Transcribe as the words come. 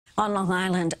On Long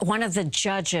Island, one of the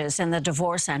judges in the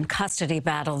divorce and custody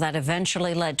battle that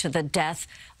eventually led to the death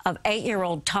of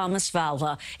 8-year-old Thomas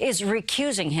Valva is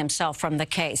recusing himself from the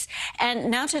case. And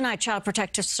now tonight, Child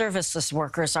Protective Services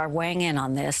workers are weighing in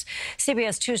on this.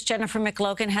 CBS 2's Jennifer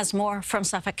McLogan has more from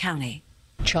Suffolk County.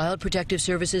 Child Protective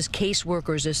Services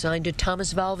caseworkers assigned to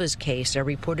Thomas Valva's case are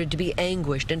reported to be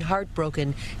anguished and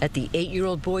heartbroken at the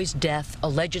 8-year-old boy's death,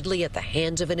 allegedly at the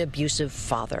hands of an abusive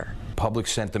father. Public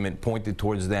sentiment pointed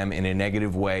towards them in a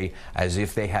negative way, as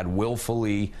if they had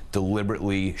willfully,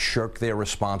 deliberately shirked their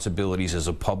responsibilities as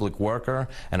a public worker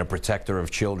and a protector of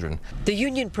children. The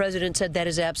union president said that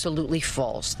is absolutely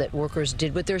false, that workers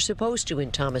did what they're supposed to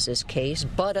in Thomas's case,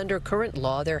 but under current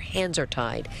law, their hands are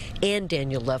tied. And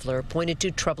Daniel Levler pointed to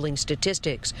troubling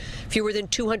statistics. Fewer than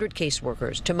 200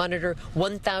 caseworkers to monitor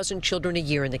 1,000 children a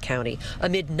year in the county,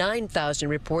 amid 9,000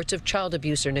 reports of child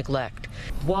abuse or neglect.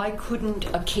 Why couldn't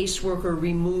a caseworker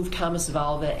remove Thomas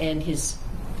Valva and his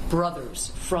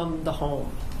brothers from the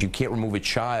home? You can't remove a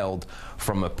child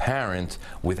from a parent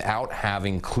without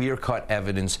having clear-cut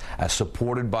evidence as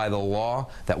supported by the law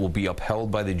that will be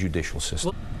upheld by the judicial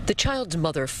system. The child's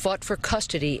mother fought for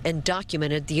custody and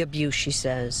documented the abuse, she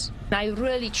says. I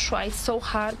really tried so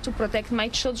hard to protect my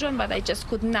children, but I just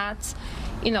could not,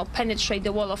 penetrate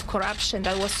the wall of corruption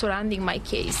that was surrounding my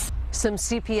case. Some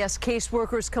CPS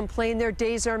caseworkers complain their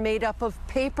days are made up of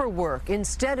paperwork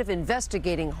instead of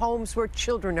investigating homes where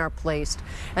children are placed,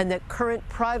 and that current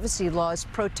privacy laws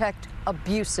protect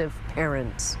abusive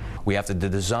parents. We have to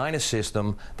design a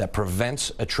system that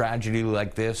prevents a tragedy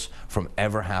like this from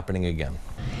ever happening again.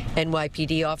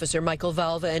 NYPD officer Michael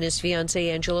Valva and his fiancée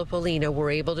Angela Polina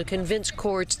were able to convince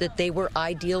courts that they were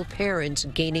ideal parents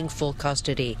gaining full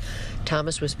custody.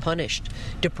 Thomas was punished,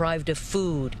 deprived of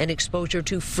food and exposure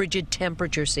to frigid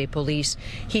temperatures, say police.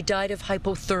 He died of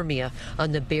hypothermia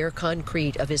on the bare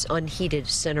concrete of his unheated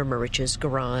Center Moriches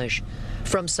garage.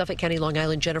 From Suffolk County, Long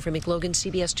Island, Jennifer McLogan,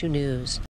 CBS 2 News.